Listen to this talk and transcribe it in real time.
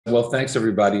Well, thanks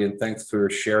everybody, and thanks for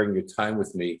sharing your time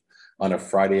with me on a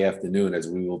Friday afternoon as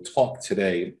we will talk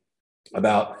today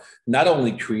about not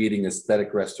only creating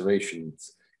aesthetic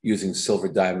restorations using silver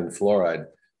diamine fluoride,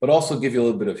 but also give you a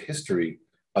little bit of history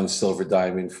on silver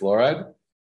diamine fluoride,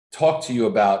 talk to you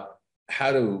about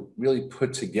how to really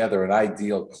put together an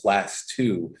ideal class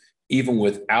 2, even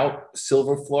without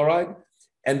silver fluoride.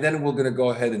 And then we're going to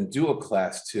go ahead and do a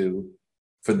class 2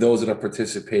 for those that are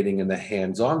participating in the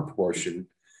hands-on portion.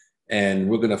 And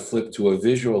we're going to flip to a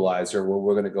visualizer where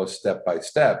we're going to go step by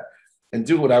step and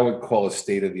do what I would call a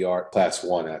state-of-the-art class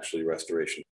 1, actually,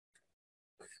 restoration.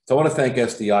 So I want to thank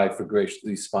SDI for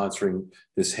graciously sponsoring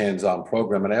this hands-on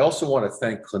program. And I also want to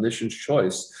thank Clinician's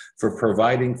Choice for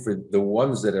providing for the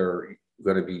ones that are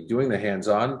going to be doing the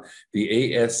hands-on,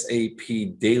 the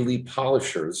ASAP daily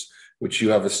polishers, which you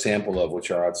have a sample of, which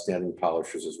are outstanding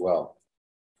polishers as well.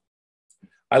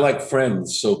 I like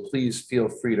friends, so please feel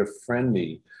free to friend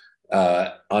me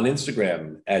on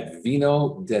Instagram at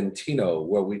Vino Dentino,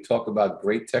 where we talk about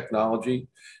great technology,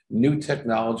 new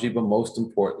technology, but most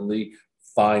importantly,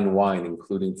 fine wine,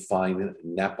 including fine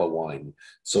Napa wine.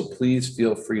 So please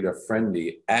feel free to friend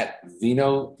me at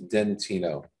Vino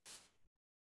Dentino.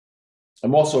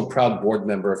 I'm also a proud board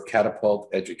member of Catapult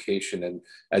Education. And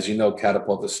as you know,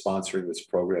 Catapult is sponsoring this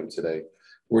program today.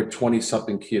 We're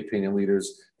 20-something key opinion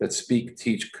leaders that speak,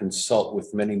 teach, consult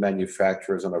with many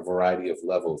manufacturers on a variety of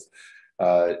levels.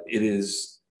 It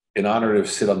is an honor to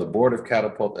sit on the board of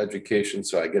Catapult Education,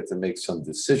 so I get to make some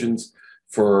decisions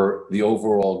for the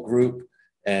overall group,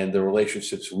 and the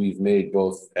relationships we've made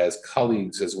both as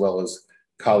colleagues as well as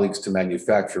colleagues to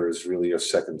manufacturers really are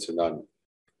second to none.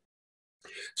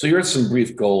 So here are some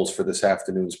brief goals for this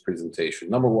afternoon's presentation.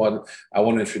 Number one, I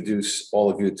want to introduce all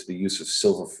of you to the use of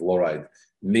silver fluoride,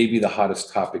 maybe the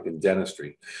hottest topic in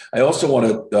dentistry. I also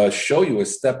want to show you a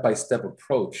step-by-step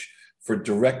approach for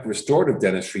direct restorative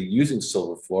dentistry using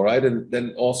silver fluoride, and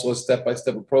then also a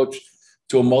step-by-step approach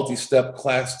to a multi-step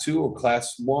class 2 or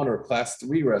class 1 or class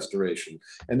 3 restoration.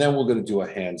 And then we're going to do a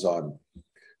hands-on.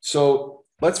 So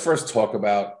let's first talk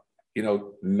about,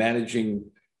 managing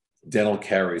dental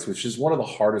caries, which is one of the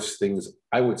hardest things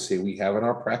I would say we have in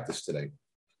our practice today.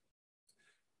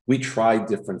 We try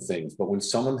different things, but when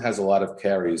someone has a lot of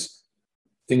caries,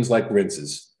 things like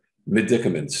rinses,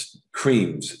 medicaments,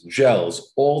 creams,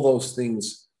 gels, all those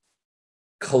things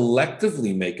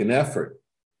collectively make an effort.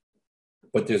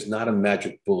 But there's not a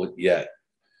magic bullet yet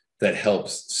that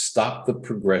helps stop the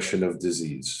progression of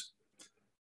disease.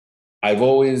 I've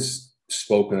always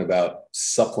spoken about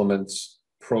supplements,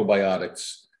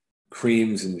 probiotics,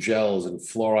 creams and gels and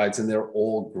fluorides, and they're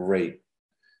all great.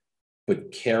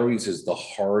 But caries is the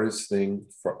hardest thing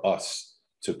for us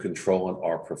to control in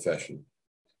our profession.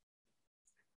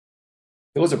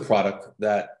 There was a product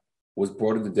that was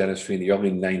brought into dentistry in the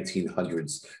early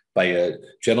 1900s by a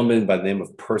gentleman by the name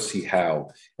of Percy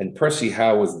Howe. And Percy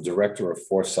Howe was the director of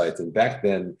Foresight. And back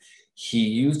then, he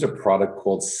used a product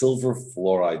called silver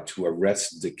fluoride to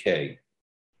arrest decay.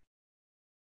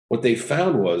 What they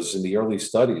found was, in the early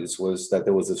studies, was that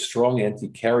there was a strong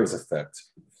anti-caries effect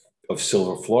of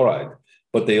silver fluoride.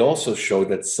 But they also showed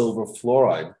that silver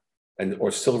fluoride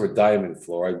or silver diamine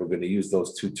fluoride, we're going to use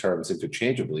those two terms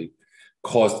interchangeably,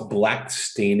 caused black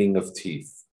staining of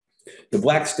teeth. The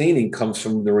black staining comes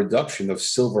from the reduction of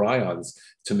silver ions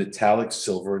to metallic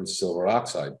silver and silver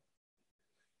oxide.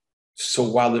 So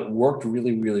while it worked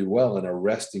really, really well in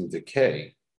arresting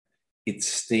decay, it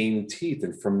stained teeth.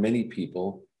 And for many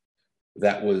people,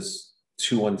 that was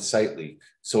too unsightly.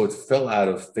 So it fell out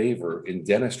of favor in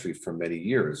dentistry for many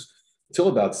years, until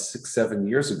about 6-7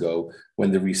 years ago,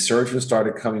 when the resurgence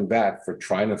started coming back for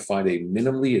trying to find a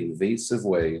minimally invasive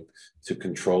way to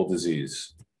control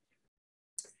disease.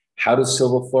 How does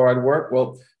silver fluoride work?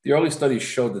 Well, the early studies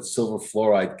showed that silver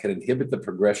fluoride can inhibit the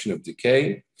progression of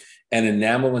decay, and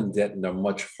enamel and dentin are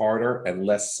much harder and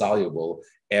less soluble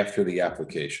after the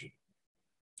application.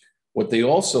 What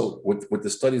the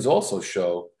studies also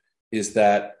show is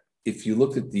that if you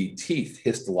looked at the teeth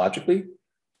histologically,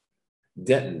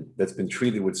 dentin that's been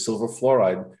treated with silver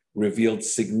fluoride revealed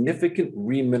significant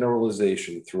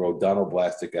remineralization through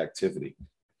odontoblastic activity.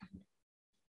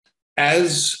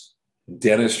 As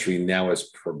dentistry now has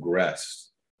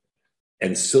progressed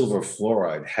and silver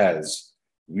fluoride has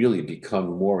really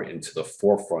become more into the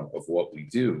forefront of what we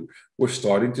do, we're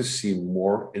starting to see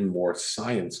more and more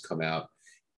science come out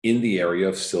in the area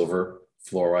of silver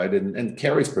fluoride and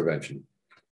caries prevention.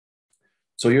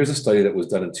 So here's a study that was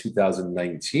done in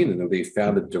 2019, and they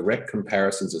found that direct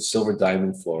comparisons of silver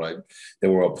diamine fluoride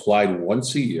that were applied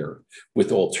once a year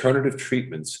with alternative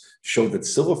treatments showed that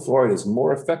silver fluoride is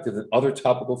more effective than other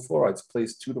topical fluorides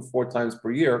placed 2 to 4 times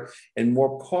per year and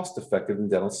more cost-effective than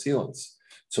dental sealants.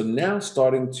 So now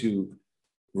starting to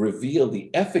reveal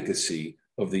the efficacy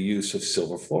of the use of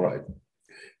silver fluoride.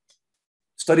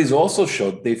 Studies also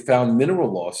showed they found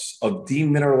mineral loss of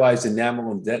demineralized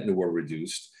enamel and dentin were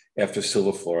reduced after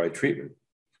silver fluoride treatment.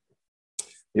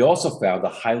 They also found a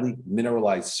highly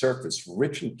mineralized surface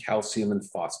rich in calcium and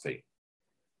phosphate.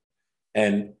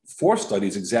 And 4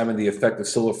 studies examined the effect of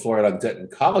silver fluoride on dentin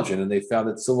collagen, and they found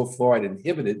that silver fluoride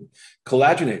inhibited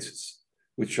collagenases,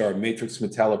 which are matrix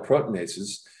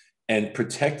metalloproteinases, and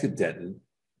protected dentin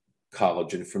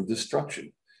collagen from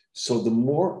destruction. So the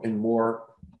more and more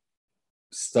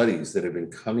studies that have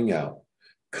been coming out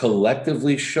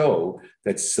collectively show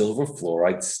that silver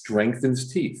fluoride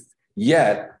strengthens teeth,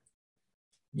 yet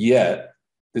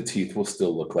the teeth will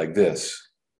still look like this.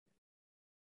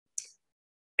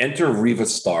 Enter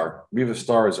RevaStar.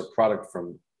 RevaStar is a product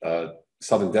from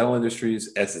Southern Dental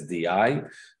Industries, SDI,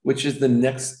 which is the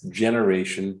next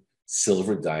generation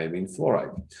silver diamine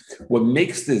fluoride. What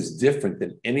makes this different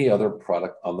than any other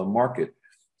product on the market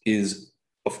is,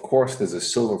 of course, there's a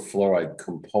silver fluoride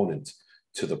component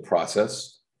to the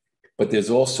process, but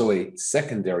there's also a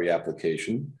secondary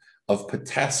application of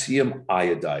potassium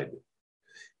iodide.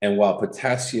 And while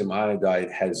potassium iodide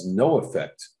has no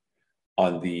effect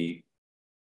on the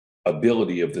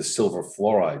ability of the silver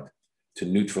fluoride to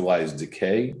neutralize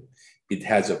decay, it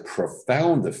has a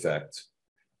profound effect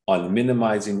on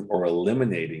minimizing or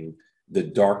eliminating the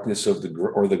darkness of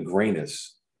the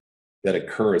grayness that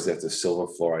occurs after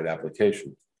silver fluoride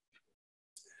application.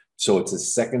 So it's a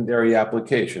secondary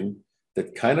application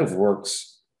that kind of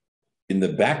works in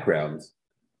the background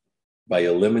by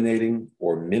eliminating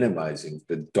or minimizing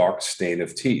the dark stain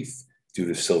of teeth due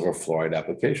to silver fluoride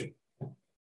application.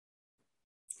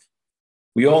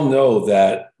 We all know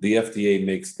that the FDA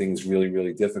makes things really,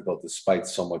 really difficult despite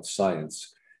so much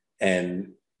science.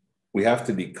 And we have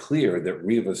to be clear that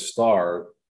RevaStar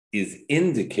is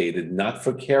indicated not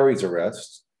for caries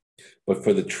arrest, but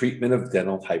for the treatment of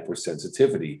dental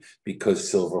hypersensitivity, because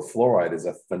silver fluoride is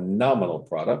a phenomenal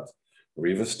product.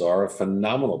 RevaStar, a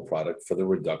phenomenal product for the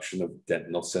reduction of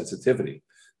dental sensitivity.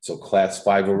 So class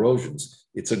 5 erosions,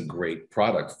 it's a great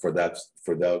product for that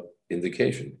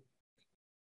indication.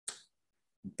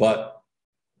 But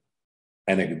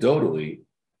anecdotally,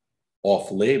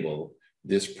 off-label,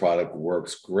 this product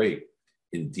works great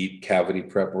in deep cavity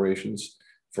preparations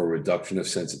for reduction of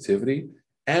sensitivity,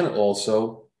 and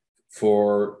also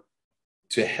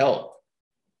to help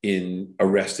in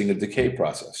arresting a decay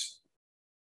process.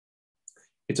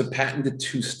 It's a patented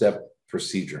 2-step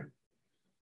procedure.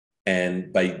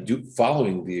 And by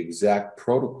following the exact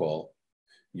protocol,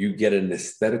 you get an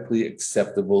aesthetically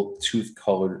acceptable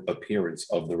tooth-colored appearance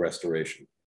of the restoration.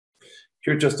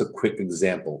 Here's just a quick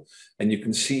example. And you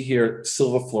can see here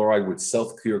silver fluoride with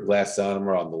self-clear glass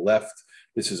ionomer on the left.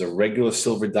 This is a regular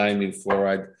silver diamine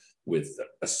fluoride with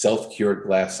a self-cured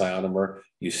glass ionomer.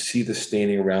 You see the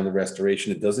staining around the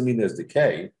restoration. It doesn't mean there's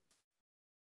decay.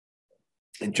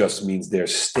 It just means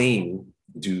there's stain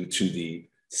due to the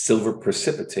silver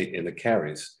precipitate in the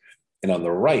caries. And on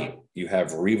the right, you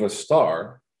have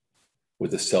RevaStar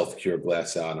with a self-cured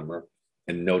glass ionomer.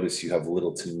 And notice you have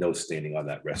little to no staining on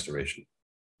that restoration.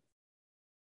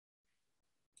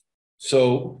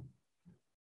 So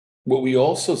what we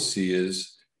also see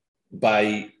is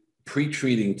by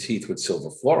pre-treating teeth with silver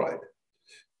fluoride,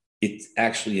 it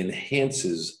actually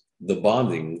enhances the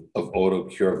bonding of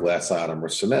auto-cure glass ionomer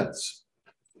cements.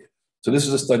 So this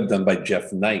is a study done by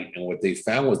Jeff Knight, and what they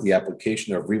found was the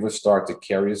application of RevaStar to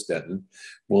caries dentin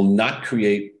will not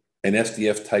create an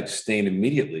SDF-type stain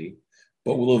immediately,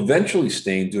 but will eventually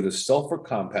stain due to sulfur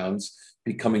compounds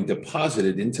becoming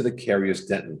deposited into the caries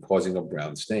dentin, causing a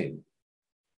brown stain.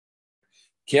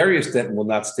 Caries dentin will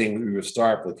not stain with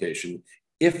RevaStar application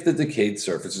if the decayed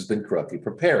surface has been correctly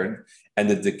prepared and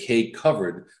the decay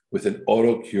covered with an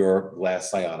auto-cure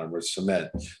glass ionomer cement.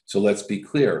 So let's be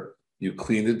clear. You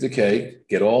clean the decay,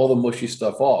 get all the mushy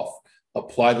stuff off,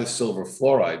 apply the silver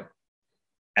fluoride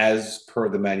as per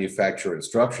the manufacturer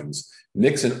instructions,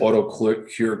 mix an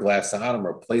auto-cure glass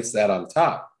ionomer, place that on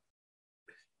top.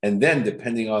 And then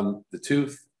depending on the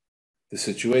tooth, the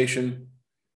situation,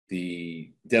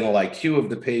 the dental IQ of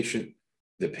the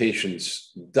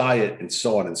patient's diet, and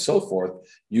so on and so forth,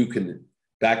 you can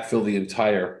backfill the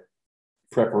entire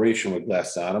preparation with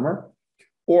glass ionomer,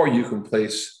 or you can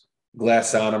place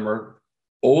glass ionomer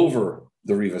over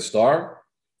the RevaStar,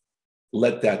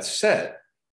 let that set,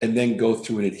 and then go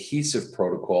through an adhesive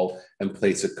protocol and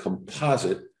place a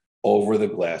composite over the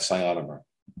glass ionomer.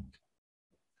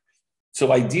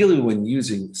 So ideally, when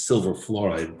using silver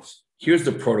fluoride, here's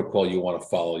the protocol you want to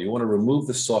follow. You want to remove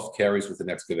the soft caries with an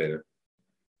excavator.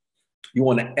 You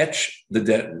want to etch the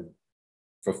dentin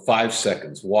for 5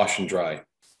 seconds, wash and dry.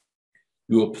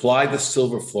 You apply the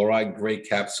silver fluoride gray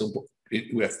capsule,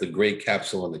 with the gray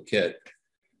capsule in the kit.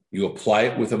 You apply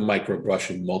it with a microbrush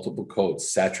in multiple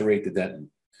coats, saturate the dentin.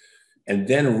 And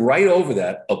then right over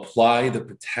that, apply the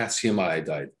potassium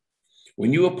iodide.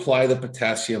 When you apply the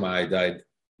potassium iodide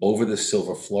over the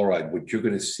silver fluoride, what you're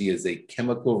going to see is a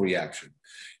chemical reaction.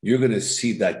 You're going to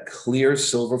see that clear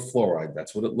silver fluoride.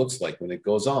 That's what it looks like when it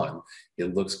goes on.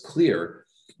 It looks clear.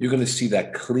 You're going to see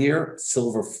that clear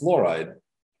silver fluoride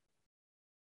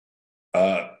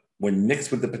when mixed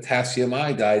with the potassium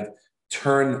iodide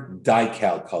turn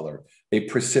dical color. They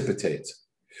precipitate.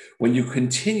 When you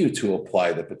continue to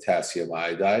apply the potassium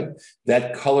iodide,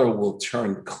 that color will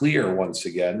turn clear once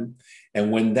again.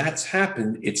 And when that's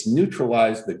happened, it's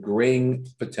neutralized the graying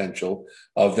potential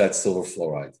of that silver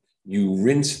fluoride. You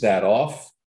rinse that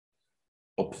off,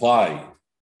 apply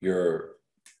your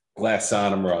glass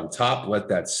ionomer on top, let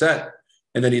that set,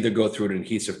 and then either go through an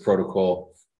adhesive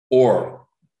protocol or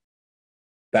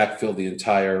backfill the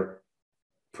entire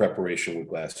preparation with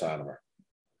glass ionomer.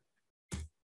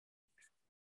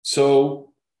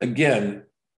 So again,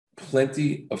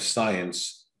 plenty of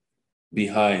science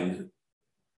behind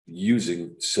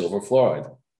using silver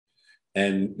fluoride.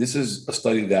 And this is a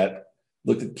study that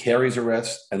looked at caries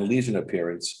arrest and lesion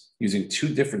appearance using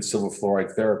 2 different silver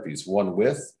fluoride therapies, one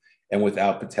with and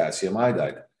without potassium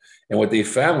iodide. And what they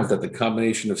found was that the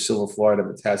combination of silver fluoride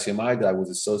and potassium iodide was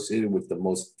associated with the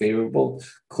most favorable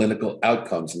clinical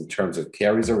outcomes in terms of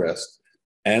caries arrest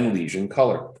and lesion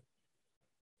color.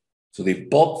 So they've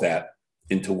bulked that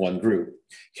into one group.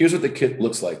 Here's what the kit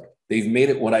looks like. They've made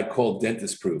it what I call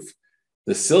dentist proof.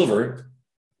 The silver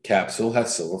capsule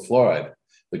has silver fluoride.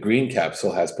 The green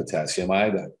capsule has potassium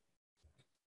iodide.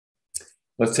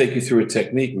 Let's take you through a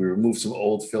technique. We remove some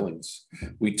old fillings.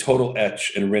 We total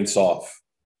etch and rinse off.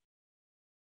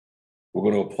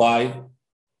 We're going to apply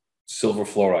silver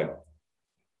fluoride.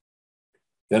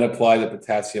 Then apply the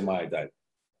potassium iodide.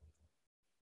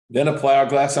 Then apply our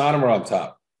glass ionomer on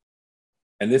top.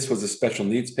 And this was a special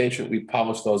needs patient. We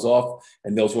polished those off,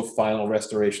 and those were final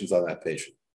restorations on that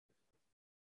patient.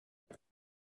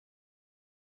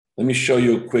 Let me show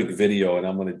you a quick video, and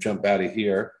I'm going to jump out of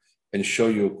here and show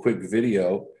you a quick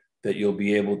video that you'll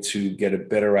be able to get a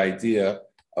better idea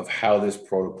of how this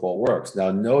protocol works.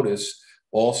 Now, notice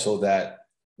also that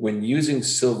when using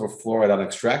silver fluoride on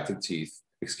extracted teeth,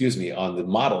 on the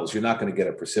models, you're not going to get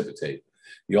a precipitate.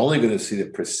 You're only going to see the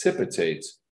precipitate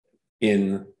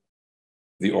in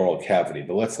the oral cavity.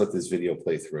 But let's let this video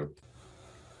play through.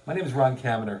 My name is Ron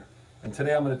Kaminer, and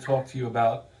today I'm going to talk to you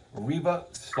about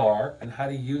RevaStar and how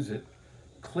to use it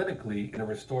clinically in a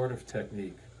restorative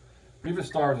technique.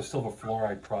 RevaStar is a silver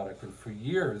fluoride product, and for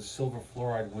years, silver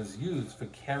fluoride was used for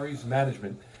caries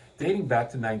management dating back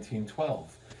to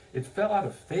 1912. It fell out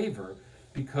of favor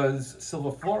because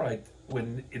silver fluoride,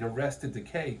 when it arrested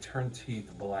decay, turned teeth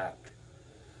black.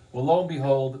 Well, lo and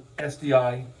behold,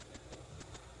 SDI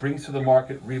brings to the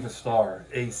market RevaStar,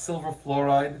 a silver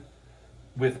fluoride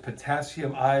with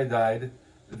potassium iodide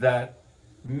that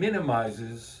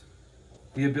minimizes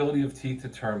the ability of teeth to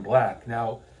turn black.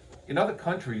 Now, in other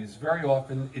countries, very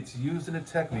often it's used in a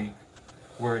technique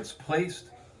where it's placed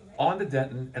on the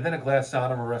dentin and then a glass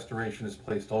ionomer restoration is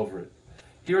placed over it.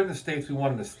 Here in the States, we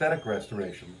want an aesthetic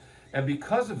restoration. And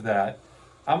because of that,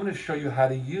 I'm going to show you how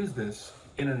to use this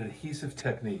in an adhesive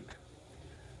technique.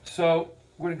 So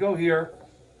we're going to go here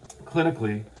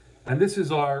clinically, and this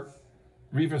is our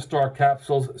RevaStar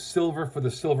capsules, silver for the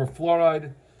silver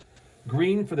fluoride,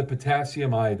 green for the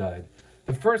potassium iodide.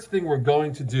 The first thing we're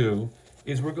going to do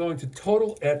is we're going to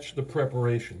total etch the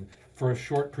preparation for a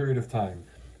short period of time.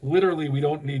 Literally, we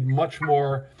don't need much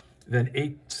more than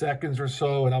 8 seconds or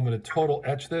so, and I'm going to total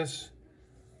etch this.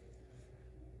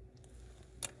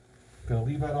 I'm going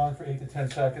to leave that on for 8 to 10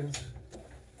 seconds.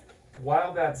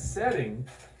 While that's setting,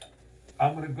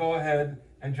 I'm going to go ahead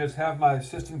and just have my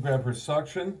assistant grab her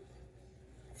suction,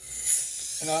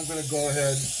 and I'm going to go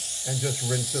ahead and just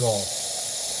rinse it off.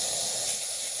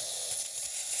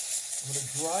 I'm going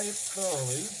to dry it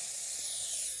thoroughly.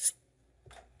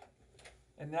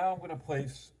 And now I'm going to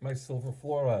place my silver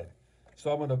fluoride.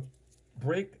 So I'm going to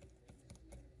break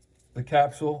the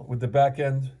capsule with the back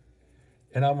end,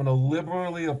 and I'm going to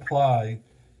liberally apply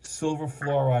silver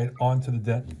fluoride onto the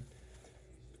dentin.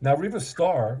 Now,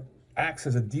 RevaStar acts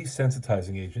as a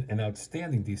desensitizing agent, an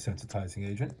outstanding desensitizing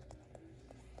agent.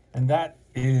 And that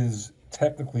is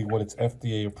technically what its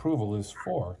FDA approval is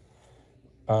for.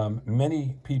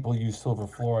 Many people use silver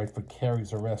fluoride for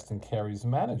caries arrest and caries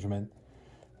management,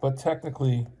 but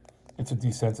technically it's a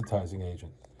desensitizing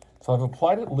agent. So I've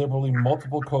applied it liberally,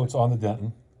 multiple coats on the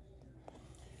dentin.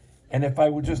 And if I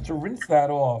were just to rinse that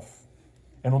off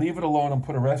and leave it alone and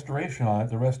put a restoration on it,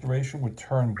 the restoration would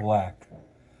turn black.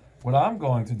 What I'm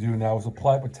going to do now is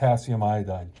apply potassium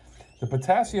iodide. The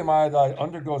potassium iodide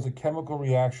undergoes a chemical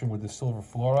reaction with the silver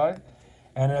fluoride,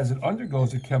 and as it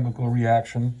undergoes a chemical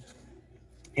reaction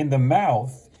in the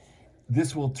mouth,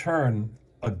 this will turn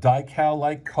a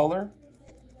dical-like color,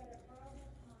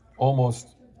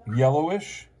 almost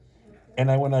yellowish,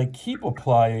 and when I keep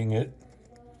applying it,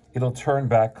 it'll turn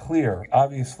back clear.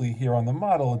 Obviously, here on the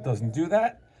model, it doesn't do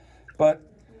that, but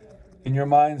in your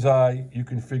mind's eye, you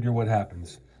can figure what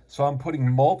happens. So I'm putting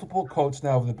multiple coats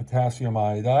now of the potassium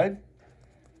iodide,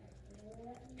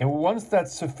 and once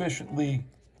that's sufficiently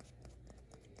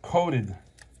coated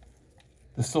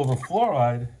the silver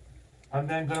fluoride, I'm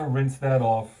then going to rinse that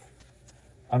off.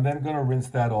 I'm then going to rinse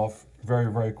that off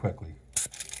very, very quickly.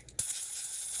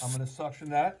 I'm going to suction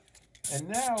that. And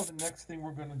now the next thing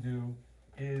we're going to do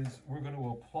is we're going to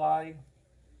apply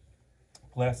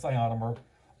glass ionomer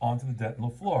onto the dental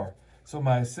floor. So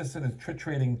my assistant is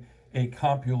triturating a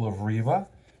compule of Riva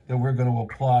that we're going to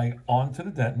apply onto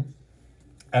the dentin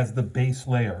as the base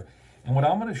layer. And what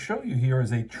I'm going to show you here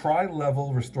is a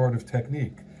tri-level restorative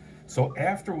technique. So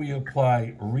after we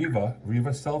apply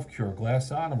Riva Self-Cure glass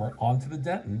ionomer onto the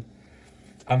dentin,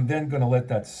 I'm then going to let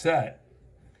that set,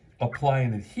 apply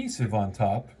an adhesive on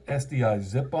top, SDI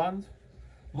zip bond,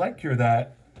 light cure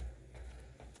that,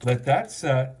 let that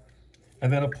set,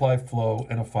 and then apply flow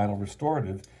and a final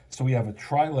restorative. So we have a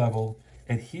tri-level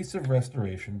adhesive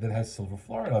restoration that has silver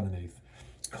fluoride underneath.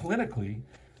 Clinically,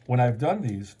 when I've done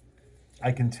these,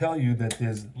 I can tell you that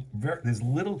there's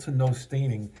little to no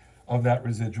staining of that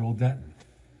residual dentin.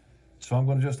 So I'm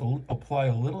going to just apply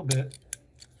a little bit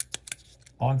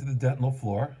onto the dental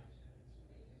floor,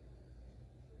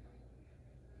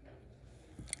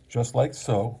 just like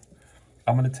so.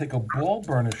 I'm going to take a ball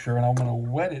burnisher and I'm going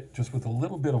to wet it just with a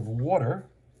little bit of water,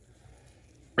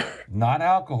 not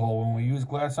alcohol when we use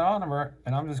glass ionomer,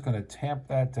 and I'm just going to tamp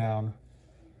that down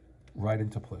right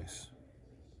into place.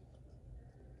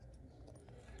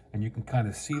 And you can kind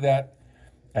of see that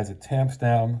as it tamps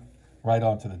down right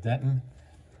onto the dentin.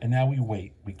 And now we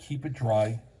wait. We keep it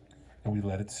dry and we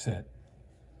let it sit.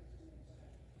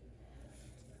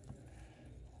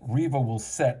 Riva will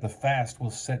set, the fast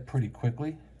will set pretty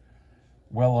quickly,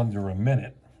 well under a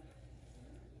minute.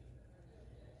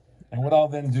 And what I'll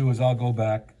then do is I'll go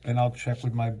back and I'll check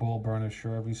with my ball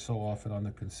burnisher every so often on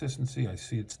the consistency. I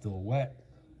see it's still wet,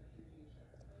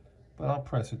 but I'll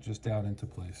press it just down into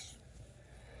place.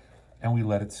 And we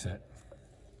let it sit.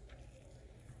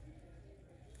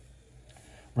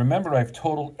 Remember, I've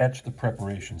total etched the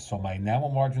preparation. So my enamel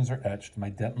margins are etched,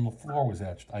 my dental floor was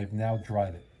etched. I've now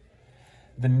dried it.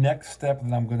 The next step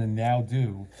that I'm going to now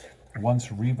do,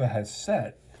 once Riva has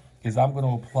set, is I'm going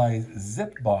to apply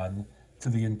zip bond to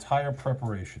the entire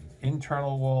preparation.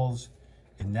 Internal walls,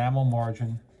 enamel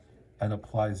margin, and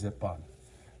apply zip bond.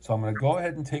 So I'm going to go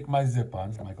ahead and take my zip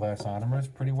bond. My glass ionomer is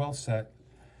pretty well set.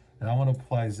 And I want to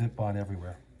apply zip bond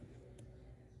everywhere.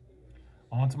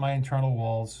 Onto my internal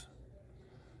walls,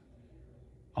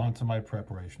 onto my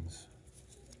preparations.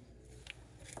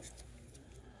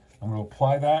 I'm going to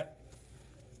apply that,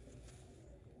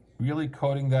 really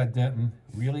coating that dentin,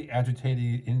 really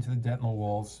agitating it into the dental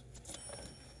walls.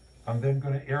 I'm then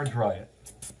going to air dry it.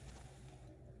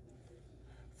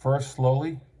 First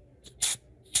slowly,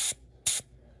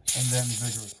 and then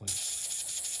vigorously.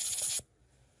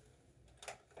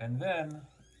 And then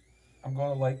I'm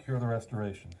going to light cure the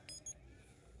restoration.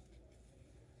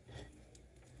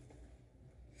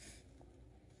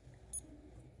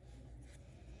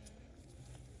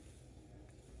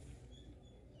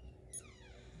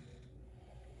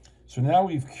 So now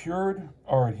we've cured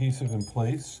our adhesive in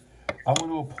place. I'm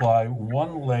going to apply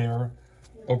one layer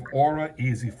of Aura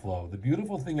Easy Flow. The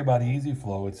beautiful thing about Easy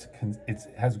Flow, it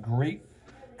has great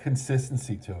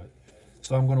consistency to it.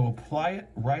 So I'm going to apply it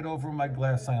right over my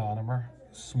glass ionomer,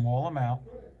 small amount,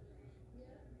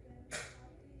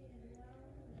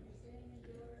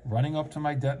 running up to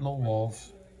my dental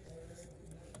walls.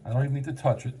 I don't even need to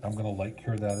touch it. I'm going to light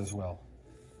cure that as well.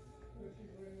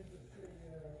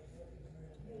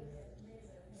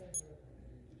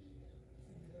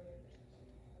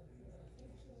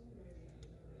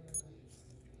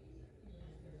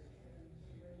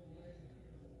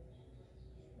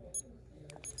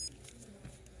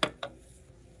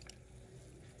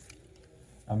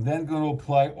 I'm then going to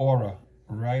apply Aura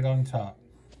right on top.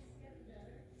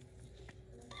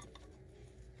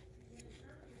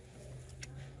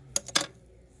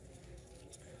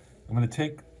 I'm going to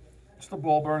take just a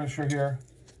ball burnisher here.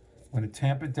 I'm going to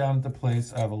tamp it down into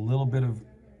place. I have a little bit of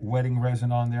wetting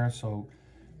resin on there so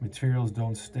materials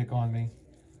don't stick on me.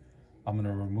 I'm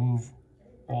going to remove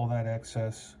all that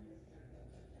excess.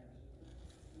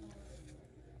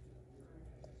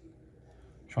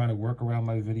 Trying to work around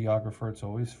my videographer, it's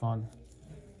always fun.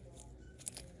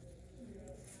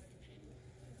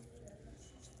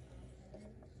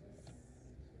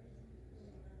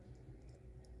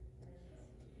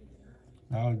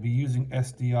 Now I would be using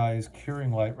SDI's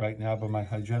curing light right now, but my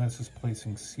hygienist is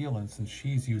placing sealants and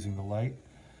she's using the light.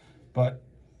 But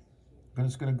I'm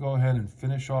just going to go ahead and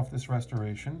finish off this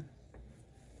restoration.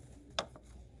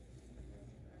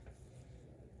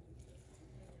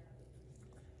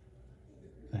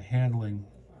 The handling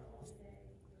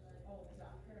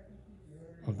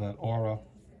of that Aura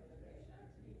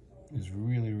is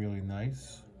really, really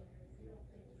nice.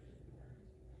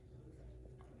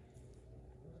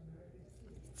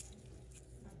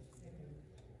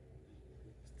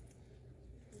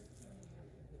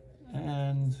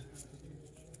 And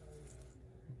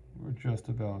we're just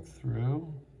about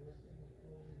through.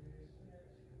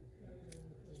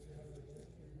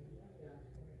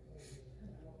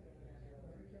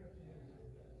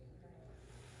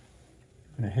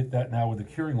 I'm going to hit that now with the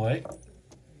curing light.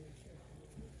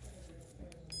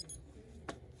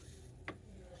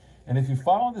 And if you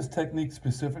follow this technique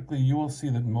specifically, you will see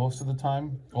that most of the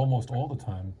time, almost all the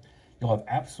time, you'll have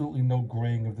absolutely no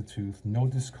graying of the tooth, no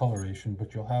discoloration,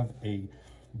 but you'll have a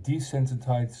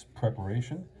desensitized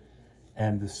preparation,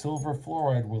 and the silver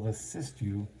fluoride will assist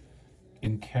you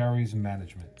in caries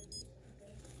management.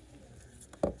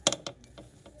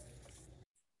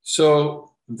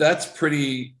 So that's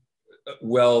pretty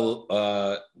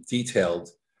well detailed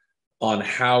on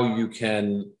how you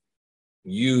can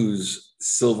use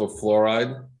silver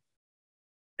fluoride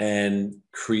and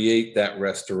create that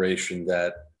restoration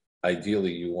that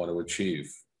ideally you want to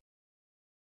achieve.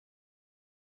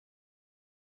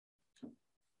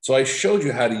 So I showed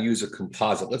you how to use a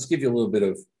composite. Let's give you a little bit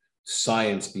of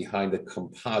science behind a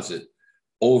composite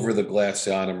over the glass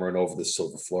ionomer and over the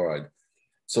silver fluoride.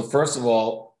 So first of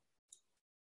all,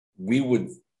 we would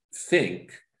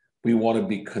think we want to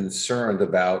be concerned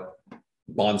about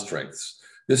bond strengths.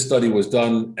 This study was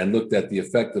done and looked at the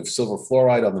effect of silver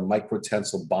fluoride on the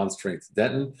microtensile bond strength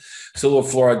dentin. Silver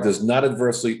fluoride does not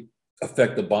adversely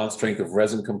affect the bond strength of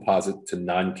resin composite to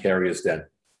non-carious dentin.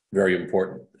 Very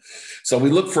important. So we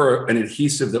look for an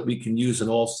adhesive that we can use in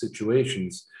all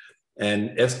situations, and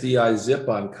SDI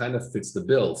Zip-On kind of fits the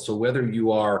bill. So whether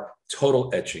you are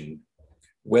total etching,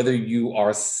 whether you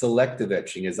are selective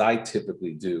etching, as I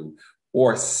typically do,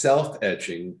 or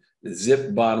self-etching,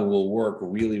 Zip-On will work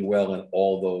really well in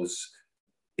all those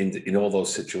in all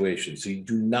those situations. So you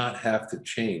do not have to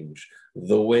change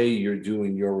the way you're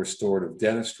doing your restorative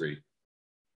dentistry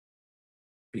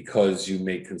because you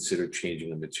may consider changing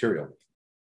the material.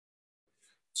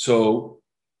 So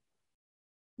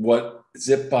what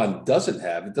Zip-On doesn't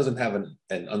have, it doesn't have an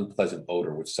unpleasant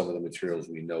odor, which some of the materials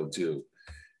we know do.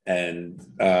 And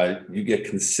you get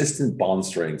consistent bond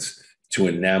strengths to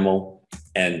enamel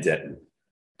and dentin.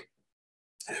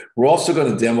 We're also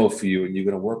going to demo for you, and you're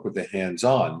going to work with the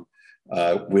hands-on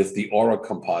with the Aura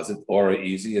composite, Aura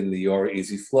Easy, and the Aura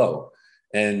Easy Flow.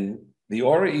 And the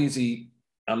Aura Easy,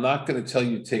 I'm not going to tell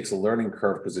you it takes a learning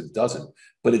curve because it doesn't,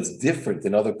 but it's different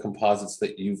than other composites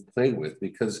that you've played with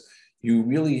because you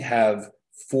really have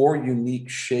 4 unique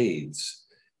shades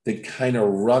that kind of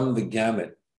run the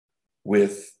gamut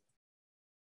with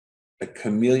a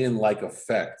chameleon-like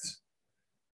effect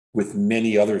with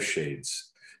many other shades.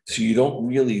 So you don't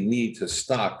really need to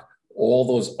stock all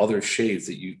those other shades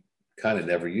that you kind of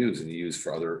never use and you use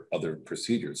for other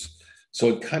procedures. So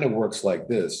it kind of works like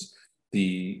this.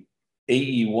 The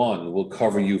AE1 will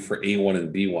cover you for A1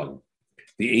 and B1.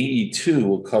 The AE2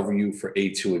 will cover you for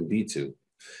A2 and B2.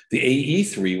 The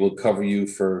AE3 will cover you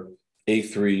for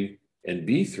A3 and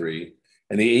B3.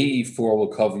 And the AE4 will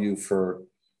cover you for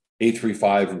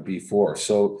A35 and B4.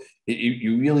 So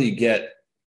you really get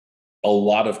a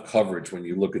lot of coverage when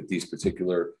you look at these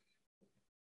particular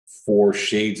 4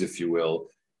 shades, if you will,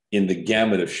 in the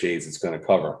gamut of shades it's going to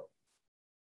cover.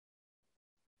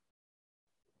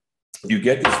 You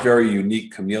get this very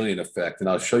unique chameleon effect, and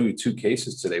I'll show you 2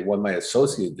 cases today. One my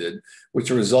associate did, which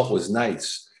the result was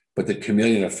nice, but the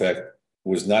chameleon effect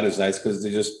was not as nice because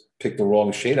they just picked the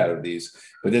wrong shade out of these,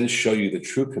 but then show you the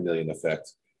true chameleon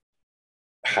effect,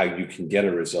 how you can get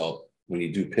a result when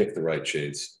you do pick the right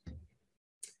shades.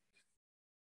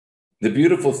 The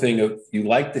beautiful thing of you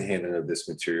like the handling of this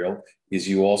material is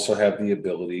you also have the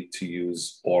ability to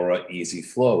use Aura Easy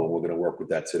Flow. And we're going to work with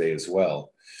that today as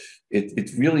well.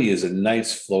 It really is a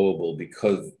nice flowable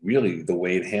because really the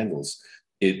way it handles,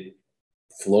 it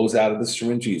flows out of the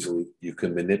syringe easily. You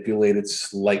can manipulate it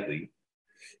slightly.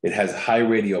 It has high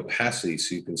radiopacity,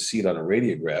 so you can see it on a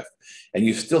radiograph, and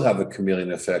you still have a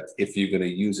chameleon effect if you're going to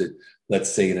use it,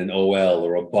 let's say in an OL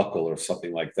or a buccal or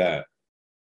something like that.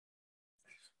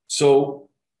 So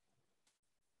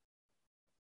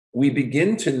we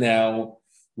begin to now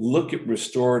look at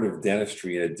restorative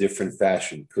dentistry in a different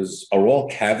fashion, because are all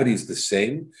cavities the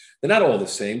same? They're not all the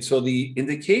same, so the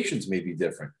indications may be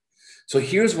different. So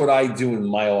here's what I do in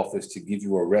my office to give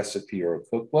you a recipe or a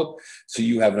cookbook so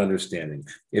you have an understanding.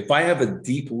 If I have a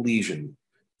deep lesion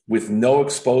with no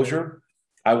exposure,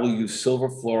 I will use silver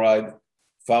fluoride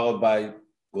followed by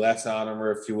glass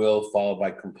ionomer, if you will, followed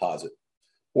by composite,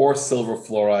 or silver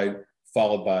fluoride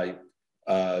followed by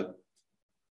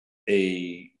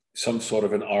some sort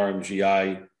of an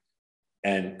RMGI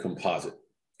and composite.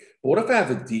 But what if I have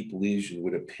a deep lesion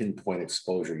with a pinpoint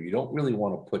exposure? You don't really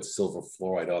want to put silver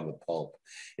fluoride on the pulp.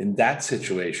 In that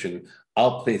situation,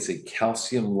 I'll place a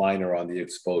calcium liner on the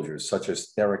exposure, such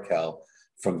as Theracal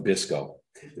from Bisco,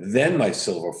 then my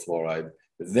silver fluoride,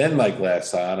 then my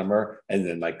glass ionomer, and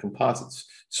then my composites.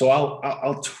 So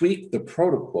I'll tweak the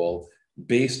protocol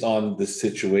based on the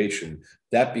situation.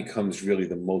 That becomes really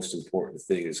the most important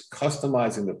thing, is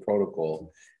customizing the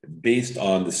protocol based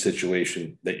on the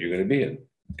situation that you're going to be in.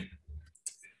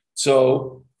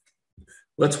 So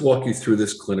let's walk you through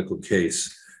this clinical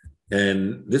case.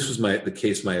 And this was the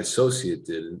case my associate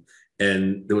did.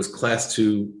 And there was a class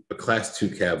 2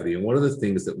 cavity. And one of the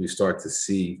things that we start to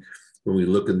see when we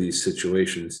look in these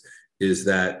situations is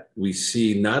that we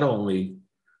see not only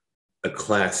a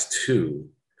class 2,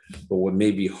 but what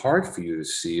may be hard for you to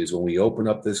see is when we open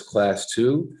up this class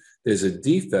 2, there's a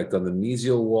defect on the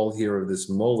mesial wall here of this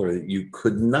molar that you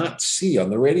could not see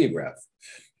on the radiograph.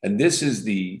 And this is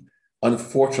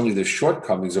unfortunately, the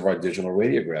shortcomings of our digital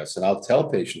radiographs. And I'll tell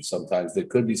patients sometimes there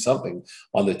could be something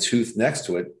on the tooth next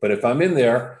to it, but if I'm in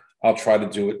there, I'll try to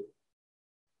do it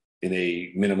in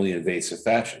a minimally invasive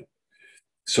fashion.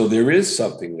 So there is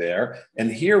something there.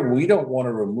 And here we don't want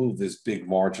to remove this big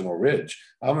marginal ridge.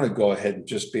 I'm going to go ahead and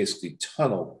just basically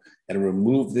tunnel and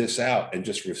remove this out and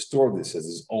just restore this as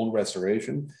its own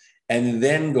restoration, and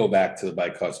then go back to the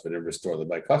bicuspid and restore the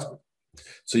bicuspid.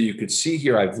 So you could see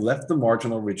here, I've left the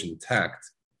marginal ridge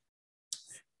intact,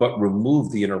 but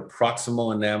removed the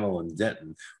interproximal enamel and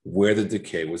dentin where the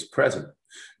decay was present.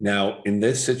 Now, in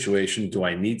this situation, do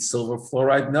I need silver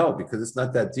fluoride? No, because it's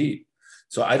not that deep.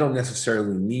 So I don't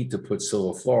necessarily need to put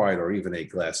silver fluoride or even a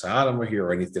glass ionomer here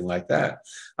or anything like that.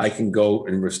 I can go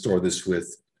and restore this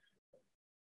with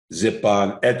zip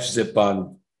bond, etch zip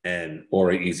bond, and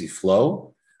Aura Easy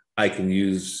Flow. I can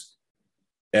use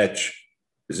etch,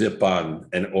 zip bond,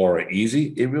 and Aura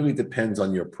Easy. It really depends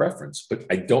on your preference, but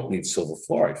I don't need silver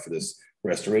fluoride for this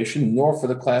restoration, nor for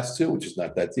the class 2, which is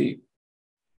not that deep.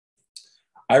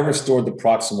 I restored the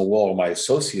proximal wall, my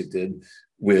associate did,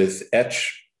 with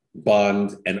etch,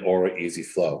 bond, and Aura Easy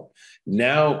Flow.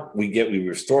 Now we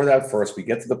restore that first, we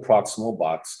get to the proximal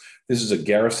box. This is a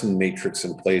Garrison matrix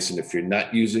in place, and if you're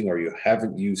not using or you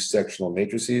haven't used sectional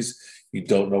matrices, you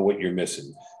don't know what you're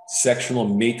missing. Sectional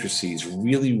matrices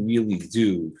really, really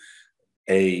do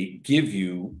give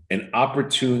you an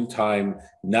opportune time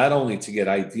not only to get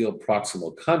ideal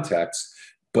proximal contacts,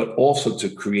 but also to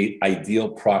create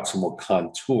ideal proximal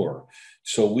contour.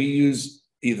 So we use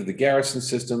either the Garrison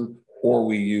system or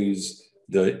we use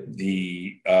the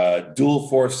dual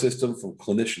force system from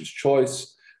Clinician's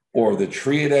Choice, or the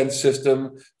Triodent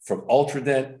system from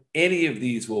Ultradent. Any of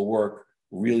these will work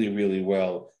really, really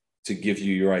well to give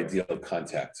you your ideal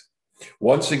contact.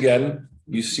 Once again,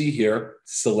 you see here,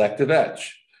 selective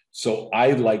etch. So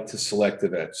I like to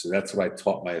selective etch. So that's what I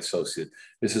taught my associate.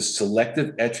 This is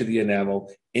selective etch of the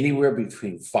enamel, anywhere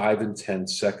between 5 and 10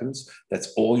 seconds.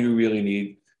 That's all you really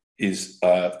need, is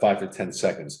 5 to 10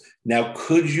 seconds. Now,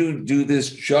 could you do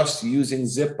this just using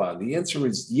zip bond? The answer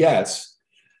is yes,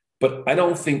 but I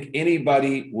don't think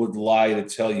anybody would lie to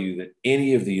tell you that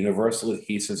any of the universal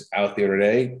adhesives out there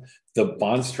today, the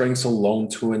bond strengths alone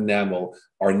to enamel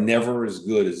are never as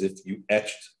good as if you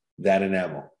etched that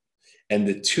enamel. And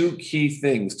the two key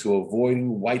things to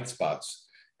avoiding white spots,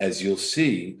 as you'll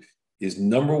see, is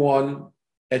number 1,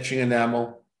 etching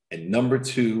enamel, and number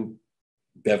 2,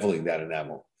 beveling that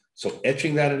enamel. So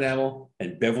etching that enamel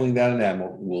and beveling that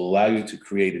enamel will allow you to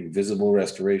create invisible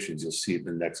restorations. You'll see it in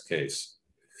the next case.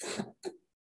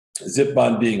 Zip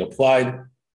bond being applied,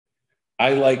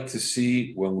 I like to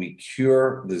see when we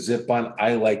cure the zip-on,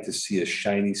 I like to see a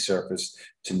shiny surface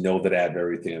to know that I have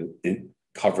everything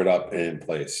covered up and in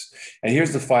place. And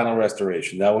here's the final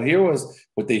restoration. Now, here was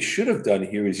what they should have done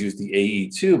here is use the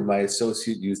AE2. My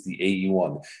associate used the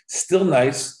AE1. Still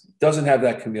nice, doesn't have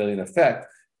that chameleon effect,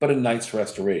 but a nice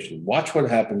restoration. Watch what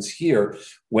happens here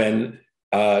when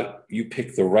you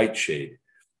pick the right shade.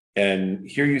 And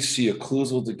here you see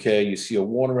occlusal decay. You see a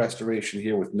worn restoration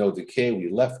here with no decay. We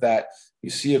left that. You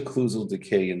see occlusal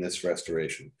decay in this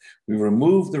restoration. We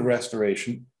removed the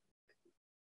restoration.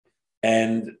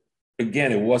 And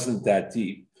again, it wasn't that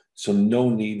deep. So no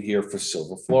need here for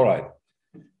silver fluoride.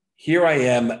 Here I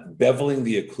am beveling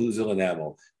the occlusal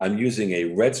enamel. I'm using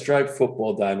a red stripe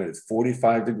football diamond at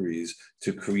 45 degrees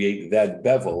to create that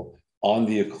bevel on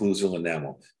the occlusal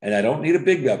enamel. And I don't need a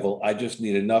big bevel. I just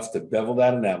need enough to bevel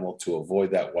that enamel to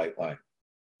avoid that white line.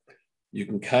 You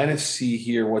can kind of see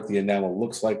here what the enamel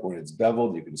looks like when it's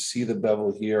beveled. You can see the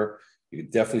bevel here. You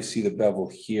can definitely see the bevel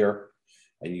here.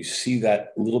 And you see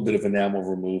that little bit of enamel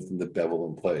removed and the bevel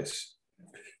in place.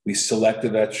 We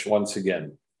selective etch once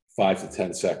again, 5 to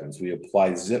 10 seconds. We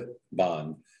apply zip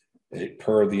bond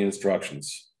per the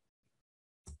instructions.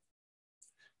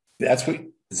 That's what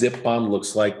zip bond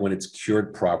looks like when it's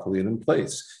cured properly and in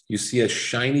place. You see a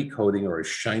shiny coating or a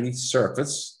shiny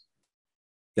surface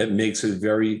that makes it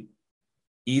very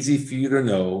easy for you to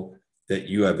know that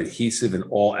you have adhesive in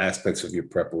all aspects of your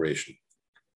preparation.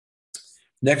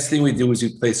 Next thing we do is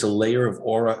we place a layer of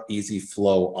Aura Easy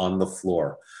Flow on the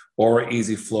floor. Aura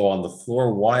Easy Flow on the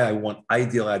floor. Why? I want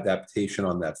ideal adaptation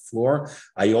on that floor.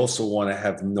 I also want to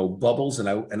have no bubbles, and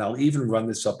I'll even run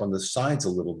this up on the sides a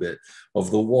little bit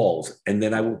of the walls, and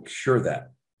then I will cure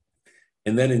that.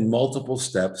 And then in multiple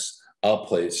steps, I'll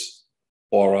place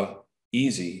Aura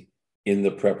Easy in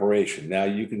the preparation. Now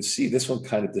you can see this one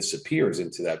kind of disappears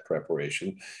into that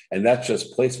preparation, and that's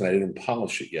just placement. I didn't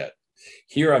polish it yet.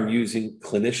 Here I'm using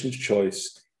Clinician's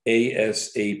Choice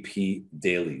ASAP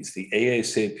dailies. The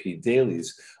ASAP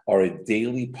dailies are a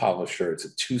daily polisher. It's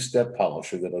a two-step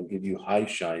polisher that'll give you high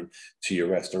shine to your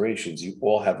restorations. You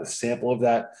all have a sample of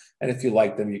that. And if you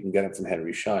like them, you can get them from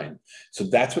Henry Schein. So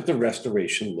that's what the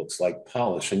restoration looks like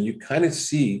polished. And you kind of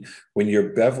see when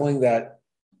you're beveling that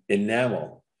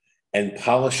enamel and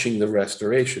polishing the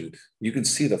restoration, you can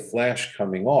see the flash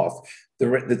coming off.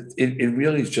 It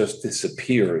really just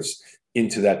disappears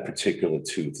into that particular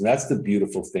tooth. And that's the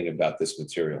beautiful thing about this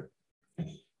material.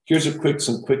 Here's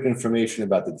some quick information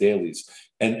about the dailies.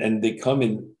 And they come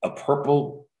in a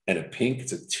purple and a pink.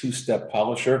 It's a two-step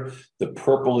polisher. The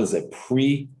purple is a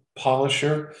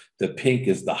pre-polisher. The pink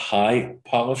is the high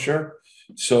polisher.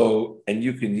 So, and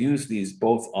you can use these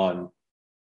both on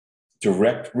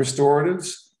direct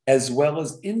restoratives as well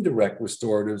as indirect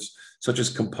restoratives, such as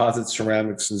composite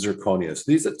ceramics and zirconia. So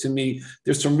these are, to me,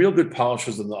 there's some real good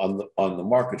polishers on the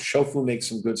market. Shofu makes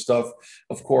some good stuff,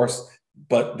 of course,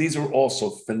 but these are also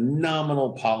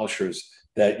phenomenal polishers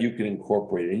that you can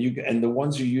incorporate. And the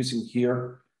ones you're using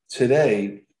here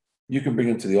today, you can bring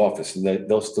them to the office and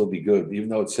they'll still be good. Even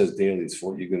though it says dailies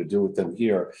for what you're going to do with them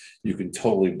here, you can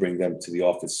totally bring them to the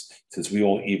office. Since we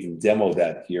won't even demo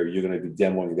that here, you're going to be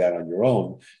demoing that on your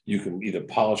own. You can either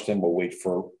polish them or wait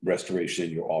for restoration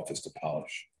in your office to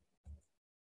polish.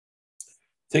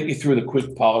 Take you through the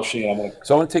quick polishing.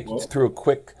 I want to take you through a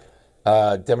quick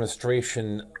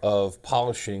demonstration of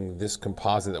polishing this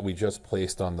composite that we just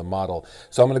placed on the model.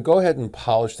 So I'm going to go ahead and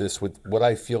polish this with what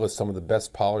I feel is some of the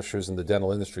best polishers in the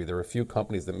dental industry. There are a few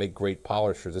companies that make great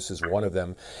polishers. This is one of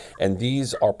them. And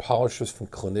these are polishers from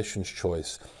Clinician's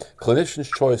Choice.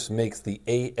 Clinician's Choice makes the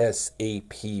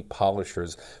ASAP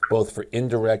polishers, both for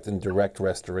indirect and direct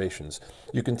restorations.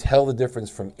 You can tell the difference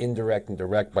from indirect and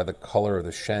direct by the color of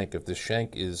the shank. If the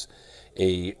shank is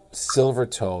a silver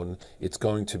tone, it's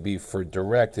going to be for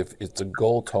direct. If it's a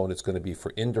gold tone, it's going to be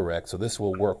for indirect. So this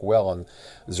will work well on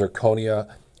zirconia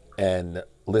and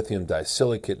lithium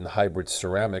disilicate and hybrid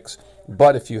ceramics.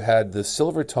 But if you had the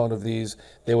silver tone of these,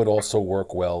 they would also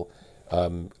work well,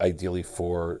 ideally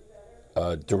for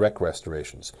direct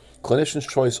restorations. Clinician's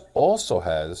Choice also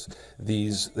has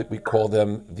these, that we call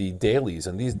them the dailies,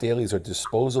 and these dailies are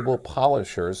disposable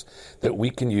polishers that we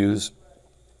can use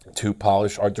to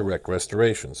polish our direct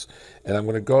restorations. And I'm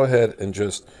going to go ahead and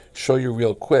just show you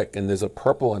real quick. And there's a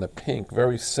purple and a pink.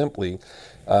 Very simply,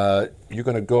 you're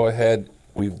going to go ahead,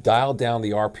 we've dialed down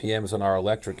the RPMs on our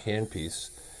electric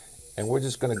handpiece, and we're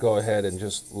just going to go ahead and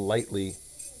just lightly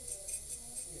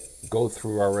go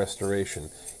through our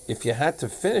restoration. If you had to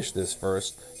finish this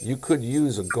first, you could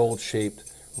use a gold-shaped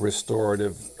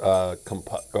restorative,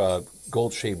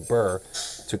 gold-shaped burr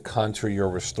to contour your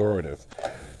restorative.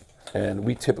 And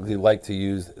we typically like to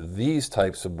use these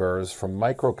types of burrs from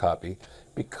microcopy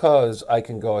because I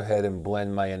can go ahead and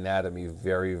blend my anatomy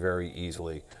very, very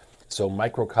easily. So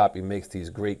microcopy makes these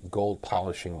great gold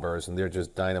polishing burrs, and they're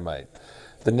just dynamite.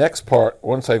 The next part,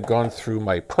 once I've gone through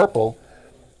my purple,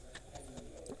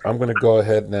 I'm going to go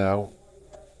ahead now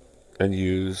and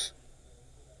use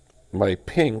my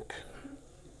pink.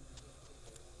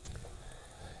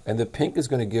 And the pink is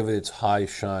going to give it its high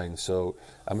shine. So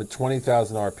I'm at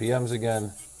 20,000 RPMs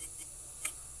again.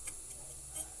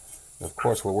 Of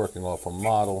course, we're working off a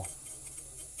model.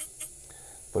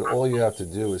 But all you have to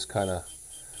do is kind of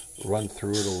run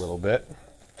through it a little bit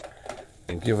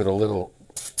and give it a little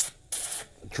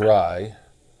dry.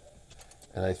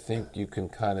 And I think you can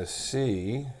kind of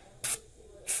see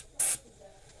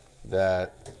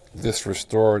that this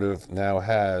restorative now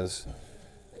has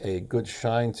a good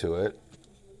shine to it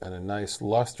and a nice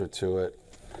luster to it.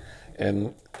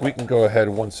 And we can go ahead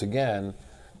once again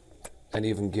and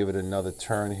even give it another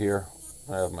turn here.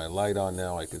 I have my light on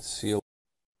now, I could see.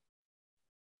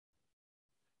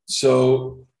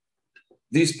 So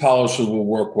these polishes will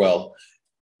work well.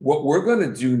 What we're going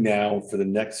to do now for the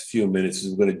next few minutes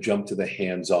is we're going to jump to the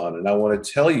hands-on. And I want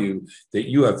to tell you that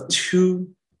you have two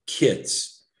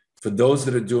kits. For those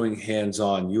that are doing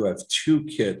hands-on, you have two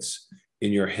kits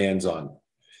in your hands-on.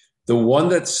 The one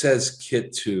that says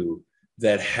kit 2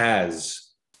 that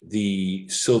has the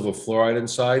silver fluoride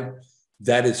inside,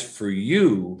 that is for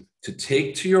you to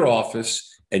take to your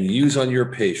office and use on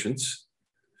your patients.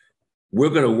 We're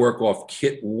going to work off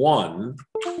kit 1,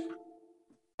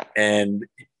 and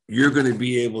you're going to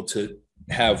be able to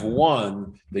have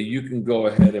one that you can go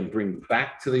ahead and bring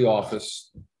back to the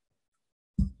office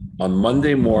on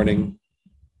Monday morning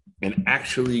and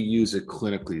actually use it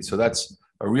clinically. So that's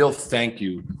a real thank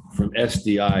you from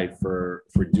SDI for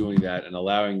doing that and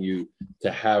allowing you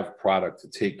to have product to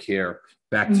take care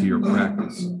back to your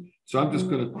practice. So I'm just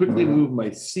going to quickly move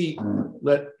my seat,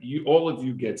 let you, all of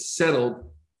you get settled,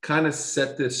 kind of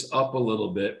set this up a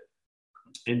little bit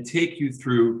and take you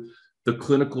through the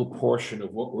clinical portion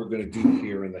of what we're going to do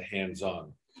here in the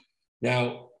hands-on.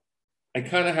 Now, I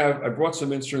brought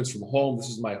some instruments from home. This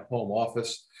is my home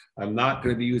office. I'm not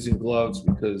going to be using gloves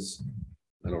because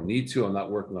I don't need to. I'm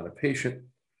not working on a patient.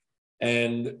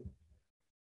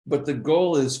 But the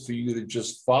goal is for you to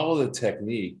just follow the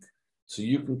technique so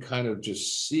you can kind of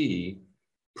just see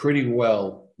pretty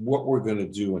well what we're going to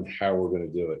do and how we're going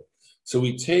to do it. So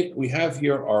we have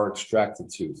here our extracted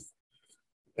tooth.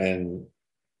 And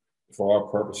for our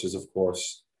purposes, of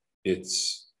course,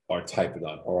 it's our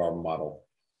typodont or our model.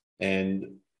 And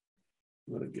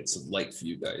I'm going to get some light for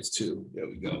you guys too. There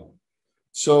we go.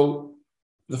 So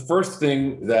the first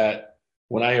thing that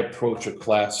when I approach a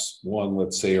class 1,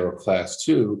 let's say, or a class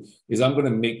 2, is I'm going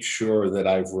to make sure that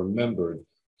I've remembered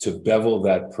to bevel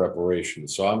that preparation.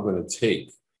 So I'm going to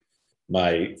take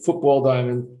my football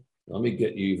diamond. Let me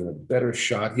get you even a better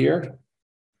shot here.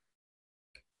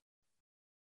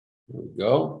 There we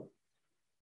go.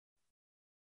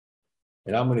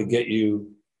 And I'm going to get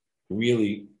you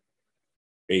really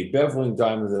a beveling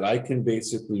diamond that I can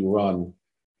basically run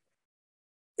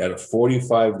at a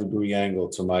 45-degree angle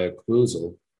to my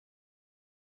occlusal.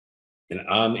 And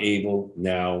I'm able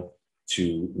now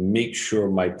to make sure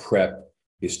my prep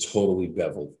is totally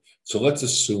beveled. So let's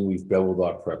assume we've beveled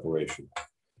our preparation.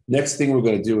 Next thing we're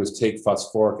going to do is take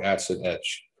phosphoric acid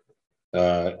etch.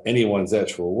 Anyone's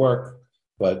etch will work,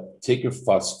 but take your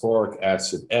phosphoric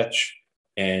acid etch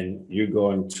and you're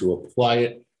going to apply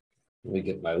it. Let me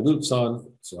get my loops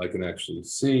on so I can actually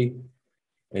see.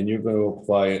 And you're going to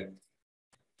apply it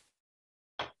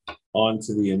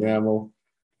onto the enamel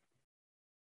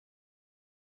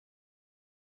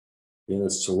in a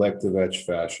selective etch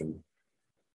fashion.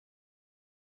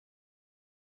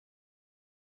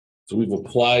 So we've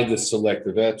applied the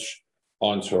selective etch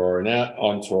onto our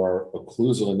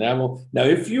occlusal enamel. Now,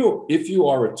 if you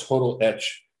are a total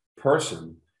etch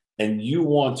person and you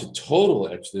want to total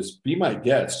etch this, be my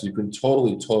guest. You can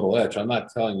totally total etch. I'm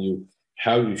not telling you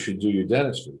how you should do your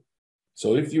dentistry.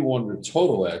 So if you want to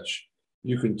total etch,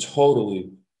 you can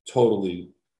totally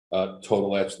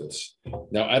total etch this.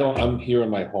 Now, I'm here in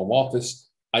my home office.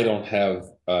 I don't have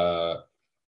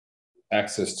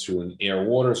access to an air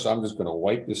water, so I'm just going to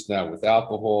wipe this now with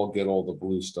alcohol, get all the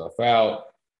blue stuff out.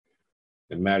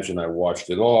 Imagine I washed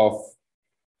it off.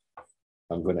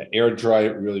 I'm going to air dry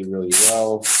it really, really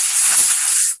well.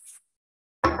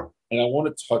 And I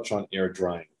want to touch on air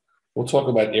drying. We'll talk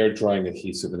about air drying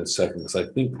adhesive in a second because I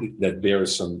think that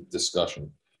bears some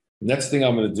discussion. Next thing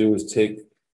I'm going to do is take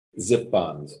zip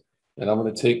bonds. And I'm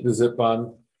going to take the zip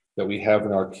bond that we have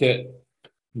in our kit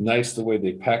Nice the way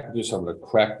they package this. I'm going to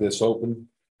crack this open,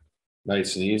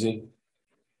 nice and easy.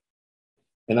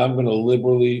 And I'm going to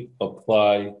liberally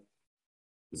apply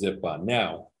Zip-On.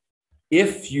 Now,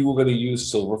 if you were going to use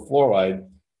silver fluoride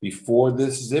before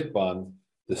this Zip-On,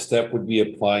 the step would be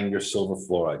applying your silver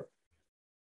fluoride.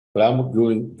 But I'm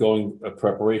going a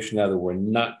preparation now that we're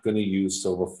not going to use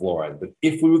silver fluoride. But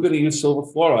if we were going to use silver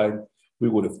fluoride, we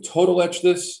would have total etched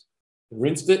this,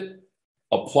 rinsed it,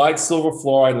 applied silver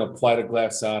fluoride, and applied a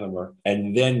glass ionomer,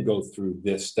 and then go through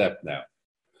this step now.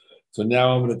 So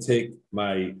now I'm going to take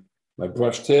my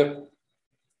brush tip.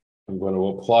 I'm going to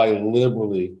apply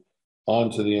liberally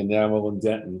onto the enamel and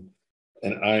dentin,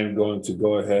 and I'm going to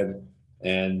go ahead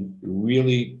and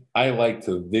really, I like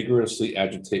to vigorously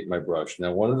agitate my brush.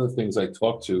 Now, one of the things I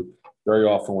talk to very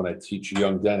often when I teach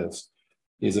young dentists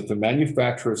is if the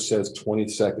manufacturer says 20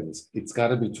 seconds, it's got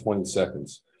to be 20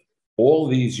 seconds. All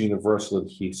these universal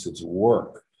adhesives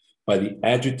work by the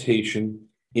agitation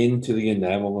into the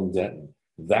enamel and dentin.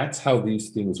 That's how these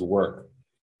things work.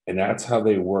 And that's how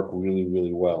they work really,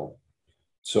 really well.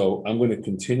 So I'm going to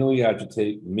continually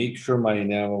agitate, make sure my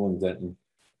enamel and dentin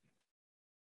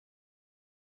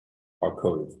are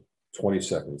coated, 20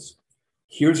 seconds.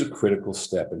 Here's a critical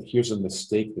step, and here's a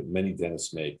mistake that many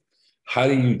dentists make. How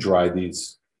do you dry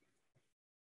these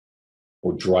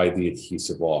or dry the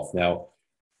adhesive off? Now,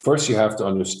 first you have to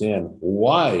understand,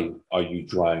 why are you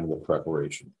drying the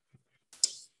preparation?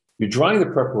 You're drying the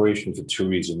preparation for two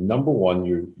reasons. Number one,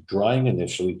 you're drying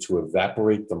initially to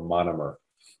evaporate the monomer.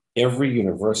 Every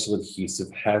universal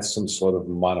adhesive has some sort of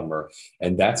monomer,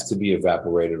 and that's to be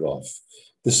evaporated off.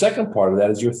 The second part of that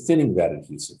is you're thinning that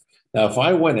adhesive. Now, if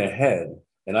I went ahead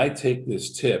and I take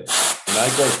this tip and I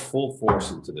go full force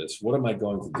into this, what am I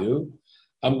going to do?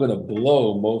 I'm going to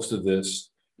blow most of this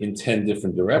in 10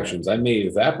 different directions. I may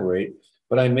evaporate,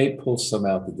 but I may pull some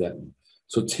out the dentin.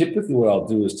 So typically what I'll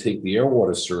do is take the air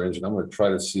water syringe, and I'm going to try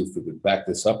to see if we can back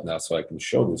this up now so I can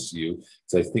show this to you,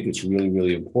 because I think it's really,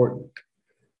 really important.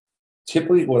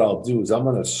 Typically what I'll do is I'm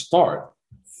going to start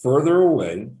further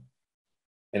away,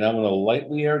 and I'm going to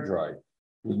lightly air dry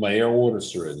with my air water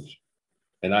syringe,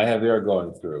 and I have air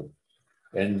going through.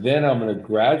 And then I'm going to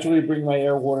gradually bring my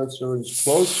air water syringe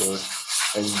closer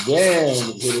and then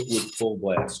hit it with full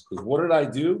blast. Because what did I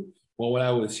do? Well, when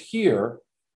I was here,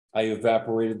 I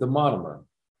evaporated the monomer.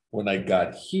 When I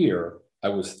got here, I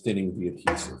was thinning the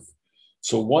adhesive.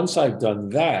 So once I've done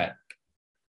that,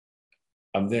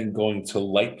 I'm then going to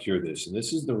light cure this. And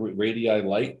this is the radii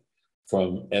light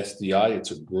from SDI.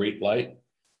 It's a great light.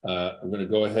 I'm going to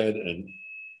go ahead and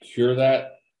cure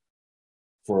that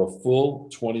for a full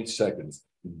 20 seconds.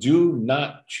 Do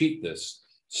not cheat this.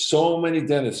 So many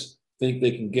dentists think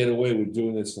they can get away with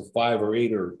doing this for 5 or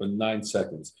 8 or 9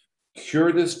 seconds.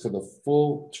 Cure this for the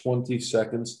full 20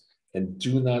 seconds and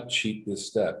do not cheat this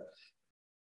step.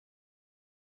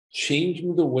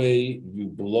 Changing the way you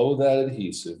blow that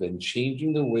adhesive and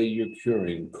changing the way you're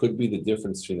curing could be the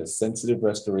difference between a sensitive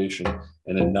restoration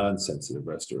and a non-sensitive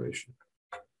restoration.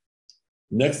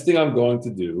 Next thing I'm going to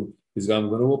do is I'm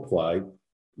going to apply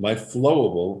my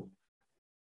flowable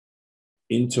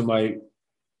into my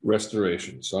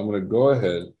restoration. So I'm going to go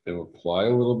ahead and apply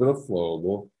a little bit of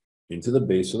flowable into the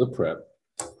base of the prep.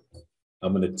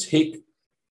 I'm going to take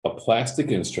a plastic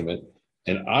instrument,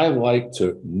 and I like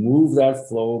to move that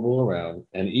flowable around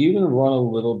and even run a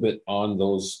little bit on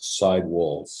those side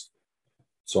walls.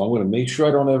 So I'm going to make sure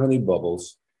I don't have any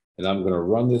bubbles, and I'm going to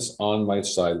run this on my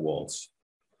side walls.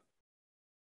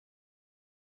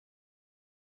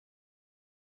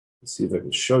 Let's see if I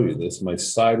can show you this. My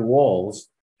side walls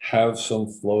have some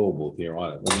flowable here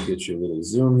on it. Let me get you a little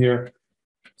zoom here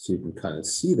so you can kind of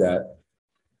see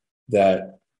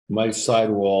that my side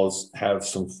walls have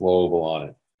some flowable on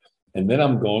it. And then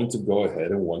I'm going to go ahead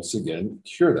and once again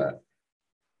cure that.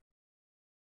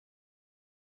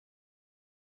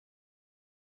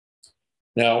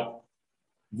 Now,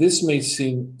 this may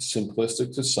seem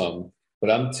simplistic to some,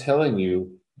 but I'm telling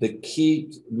you, the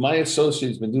key, my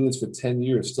associate's been doing this for 10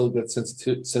 years, still get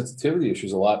sensitivity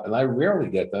issues a lot, and I rarely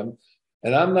get them.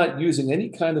 And I'm not using any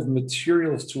kind of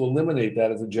materials to eliminate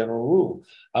that as a general rule.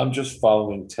 I'm just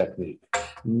following technique.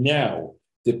 Now,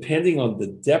 depending on the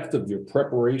depth of your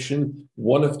preparation,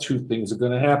 one of two things are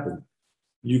going to happen.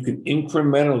 You can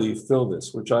incrementally fill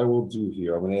this, which I will do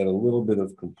here. I'm going to add a little bit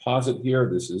of composite here.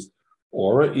 This is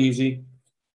Aura Easy.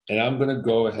 And I'm going to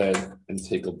go ahead and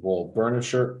take a ball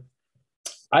burnisher.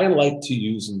 I like to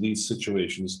use in these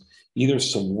situations either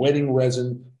some wetting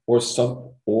resin or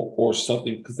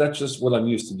something, because that's just what I'm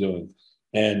used to doing.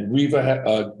 And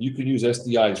Riva, you can use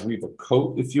SDI's Riva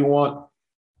Coat if you want.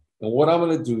 And what I'm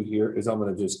going to do here is I'm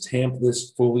going to just tamp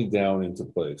this fully down into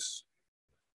place.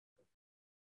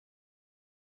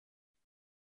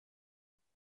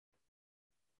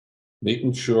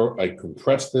 making sure I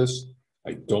compress this.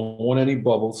 I don't want any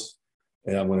bubbles.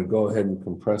 And I'm going to go ahead and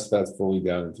compress that fully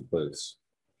down into place.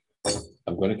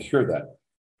 I'm going to cure that.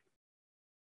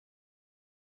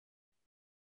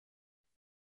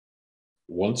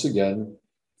 Once again,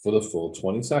 for the full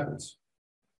 20 seconds.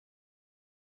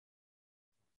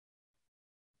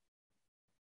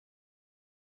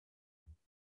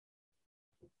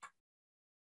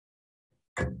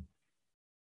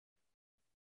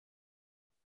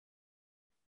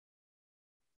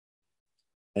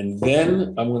 And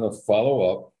then I'm going to follow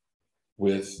up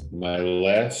with my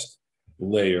last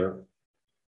layer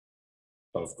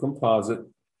of composite.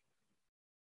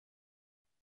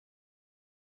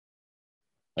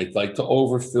 I'd like to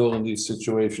overfill in these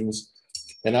situations.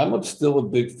 And I'm still a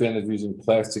big fan of using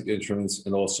plastic instruments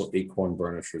and also acorn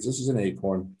burnishers. This is an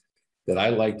acorn that I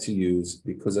like to use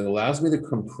because it allows me to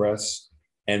compress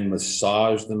and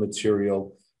massage the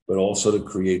material, but also to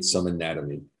create some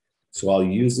anatomy. So I'll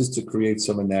use this to create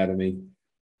some anatomy,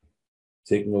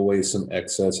 taking away some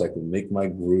excess. I can make my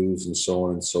grooves and so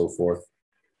on and so forth.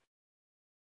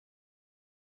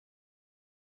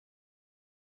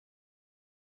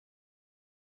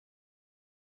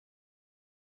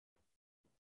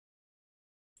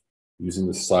 Using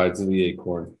the sides of the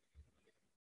acorn.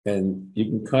 And you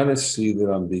can kind of see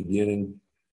that I'm beginning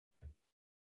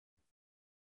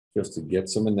just to get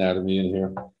some anatomy in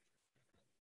here.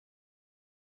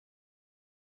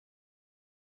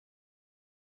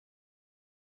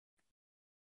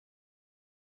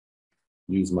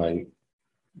 Use my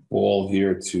ball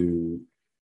here to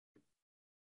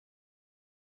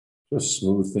just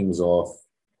smooth things off.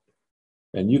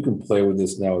 And you can play with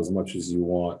this now as much as you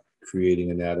want,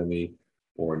 creating anatomy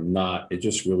or not. It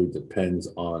just really depends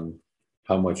on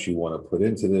how much you want to put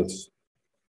into this.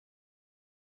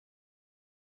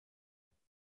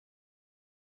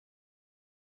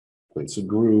 Place a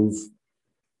groove.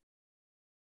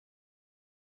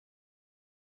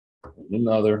 And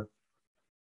another.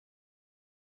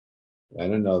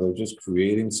 And another, just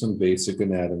creating some basic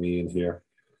anatomy in here.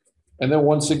 And then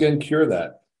once again, cure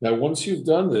that. Now, once you've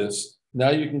done this, now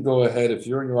you can go ahead. If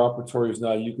you're in your operatories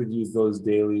now, you could use those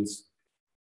dailies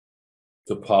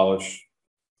to polish,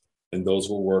 and those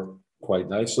will work quite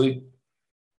nicely.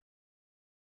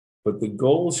 But the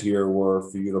goals here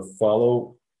were for you to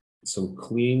follow some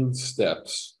clean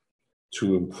steps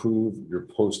to improve your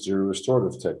posterior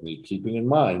restorative technique, keeping in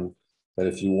mind that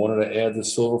if you wanted to add the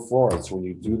silver fluoride, so when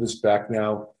you do this back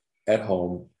now at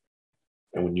home,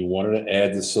 and when you wanted to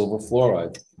add the silver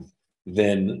fluoride,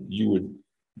 then you would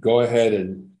go ahead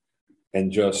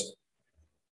and just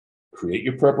create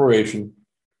your preparation,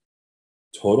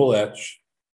 total etch,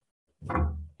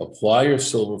 apply your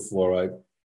silver fluoride,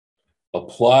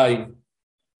 apply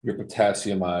your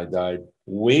potassium iodide,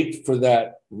 wait for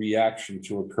that reaction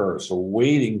to occur. So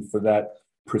waiting for that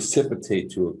precipitate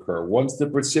to occur. Once the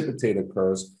precipitate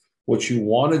occurs, what you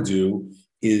want to do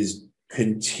is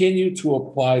continue to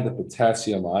apply the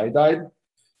potassium iodide,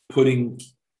 putting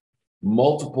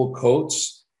multiple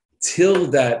coats till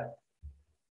that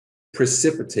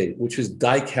precipitate, which is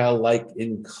dical-like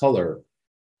in color,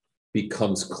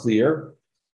 becomes clear.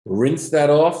 Rinse that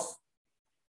off.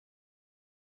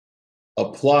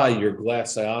 Apply your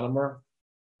glass ionomer.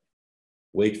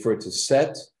 Wait for it to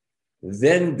set.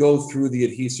 Then go through the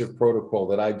adhesive protocol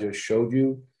that I just showed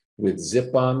you with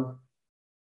Zip-On,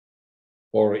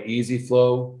 Aura Easy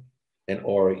Flow, and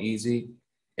Aura Easy,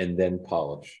 and then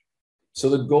polish. So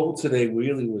the goal today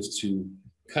really was to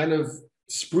kind of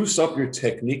spruce up your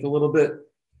technique a little bit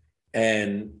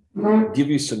and give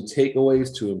you some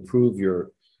takeaways to improve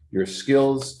your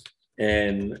skills.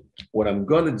 And what I'm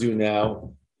going to do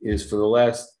now is for the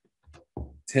last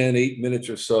 8 minutes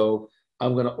or so,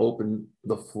 I'm going to open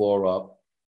the floor up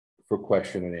for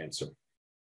question and answer.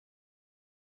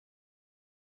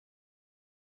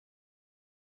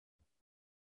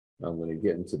 I'm going to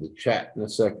get into the chat in a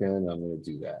second. I'm going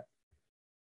to do that.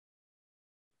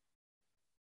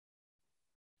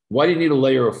 Why do you need a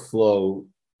layer of flow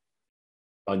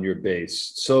on your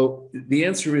base? So the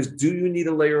answer is, do you need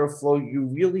a layer of flow? You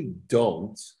really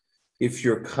don't if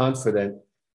you're confident.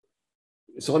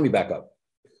 So let me back up.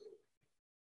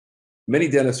 Many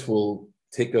dentists will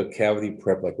take a cavity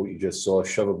prep like what you just saw,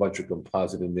 shove a bunch of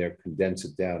composite in there, condense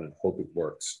it down, and hope it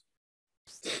works.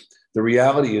 The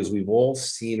reality is we've all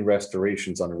seen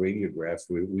restorations on radiographs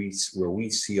where we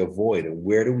see a void. And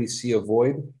where do we see a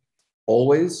void?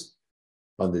 Always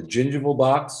on the gingival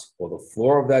box or the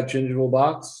floor of that gingival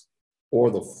box or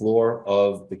the floor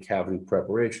of the cavity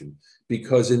preparation,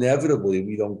 because inevitably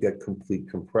we don't get complete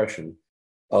compression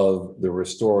of the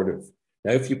restorative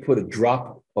Now, if you put a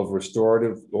drop of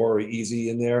restorative or easy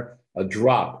in there, a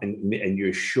drop, and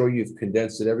you're sure you've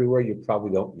condensed it everywhere, you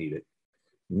probably don't need it.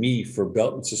 Me, for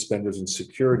belt and suspenders and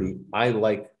security, I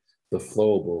like the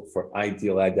flowable for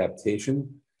ideal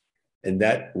adaptation. And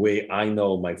that way I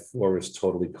know my floor is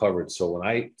totally covered. So when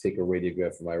I take a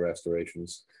radiograph for my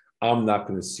restorations, I'm not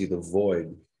going to see the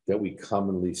void that we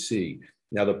commonly see.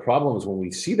 Now, the problem is when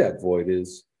we see that void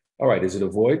is, all right, is it a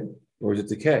void or is it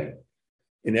decay?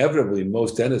 Inevitably,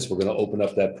 most dentists were going to open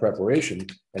up that preparation,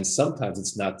 and sometimes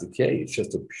it's not decay. It's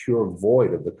just a pure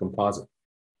void of the composite.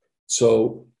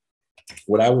 So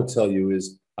what I will tell you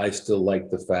is I still like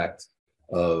the fact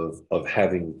of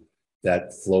having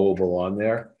that flowable on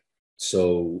there.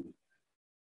 So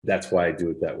that's why I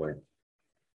do it that way.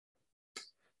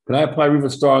 Can I apply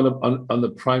RivaStar on the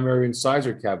primary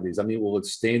incisor cavities? I mean, will it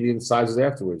stain the incisors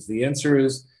afterwards? The answer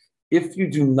is, if you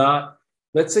do not,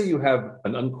 let's say you have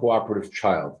an uncooperative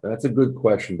child. And that's a good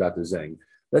question, Dr. Zhang.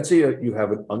 Let's say you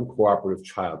have an uncooperative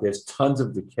child. There's tons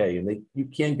of decay and you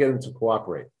can't get them to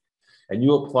cooperate. And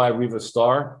you apply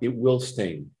RivaStar, it will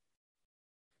stain.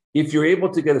 If you're able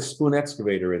to get a spoon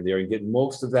excavator in there and get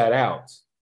most of that out,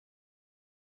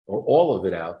 or all of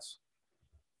it out,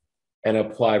 and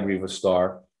apply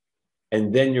RivaStar,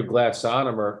 and then your glass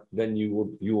ionomer, then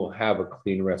you will have a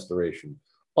clean restoration.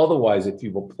 Otherwise, if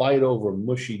you've applied over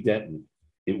mushy dentin,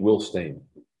 it will stain.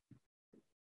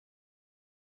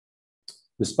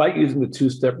 Despite using the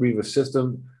two-step Riva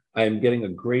system, I am getting a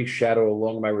gray shadow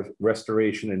along my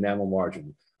restoration enamel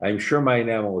margin. I am sure my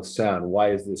enamel is sound.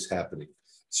 Why is this happening?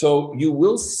 So you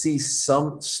will see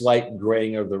some slight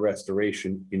graying of the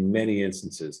restoration in many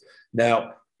instances.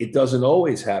 Now, it doesn't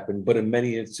always happen, but in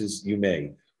many instances you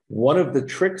may. One of the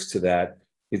tricks to that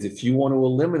is, if you want to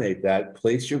eliminate that,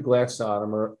 place your glass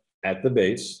ionomer at the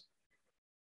base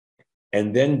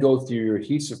and then go through your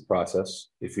adhesive process,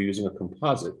 if you're using a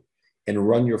composite, and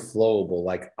run your flowable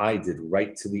like I did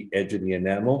right to the edge of the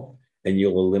enamel, and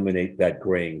you'll eliminate that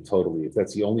graying totally. If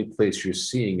that's the only place you're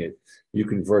seeing it, you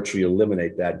can virtually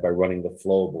eliminate that by running the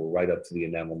flowable right up to the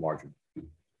enamel margin.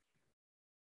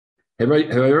 Have I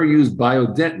ever used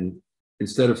biodentin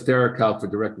instead of Theracal for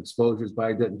direct exposures?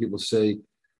 Biodentin people say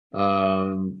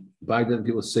not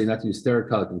to use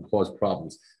Theracal, it can cause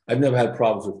problems. I've never had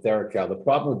problems with Theracal. The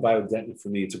problem with biodentin for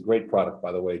me, it's a great product,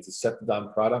 by the way. It's a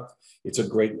Septidon product. It's a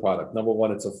great product. Number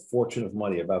one, it's a fortune of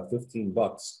money, about 15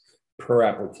 bucks per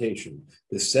application.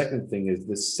 The second thing is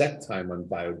the set time on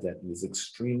biodentin is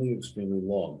extremely, extremely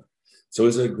long. So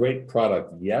is it a great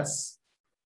product? Yes.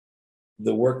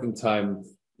 The working time,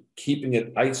 keeping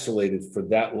it isolated for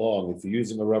that long, if you're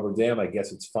using a rubber dam, I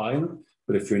guess it's fine.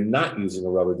 But if you're not using a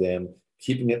rubber dam,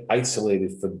 keeping it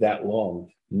isolated for that long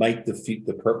might defeat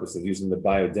the purpose of using the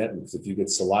biodentin, because if you get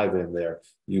saliva in there,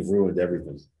 you've ruined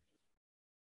everything.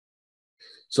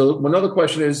 So another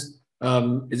question is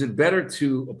it better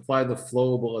to apply the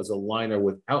flowable as a liner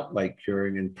without light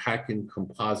curing and pack in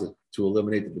composite to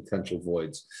eliminate the potential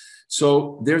voids?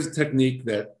 So there's a technique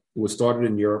that was started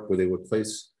in Europe where they would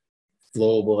place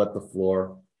flowable at the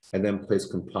floor and then place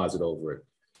composite over it.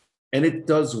 And it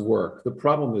does work. The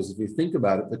problem is, if you think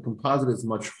about it, the composite is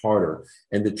much harder,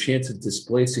 and the chance of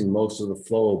displacing most of the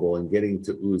flowable and getting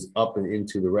to ooze up and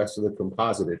into the rest of the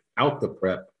composite out the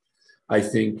prep, I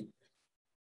think,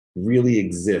 really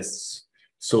exists.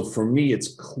 So for me,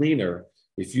 it's cleaner.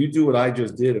 If you do what I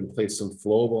just did and place some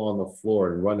flowable on the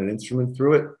floor and run an instrument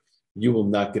through it, you will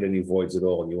not get any voids at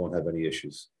all and you won't have any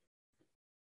issues.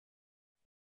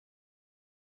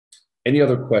 Any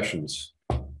other questions?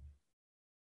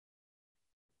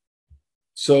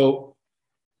 So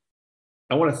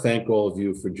I want to thank all of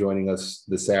you for joining us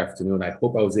this afternoon. I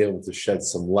hope I was able to shed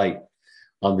some light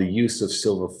on the use of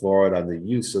silver fluoride, on the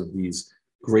use of these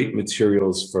great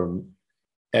materials from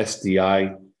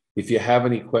SDI. If you have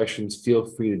any questions, feel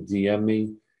free to DM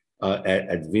me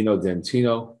at Vino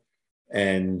Dentino.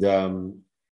 And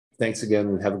thanks again,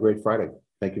 and have a great Friday.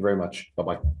 Thank you very much.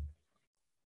 Bye-bye.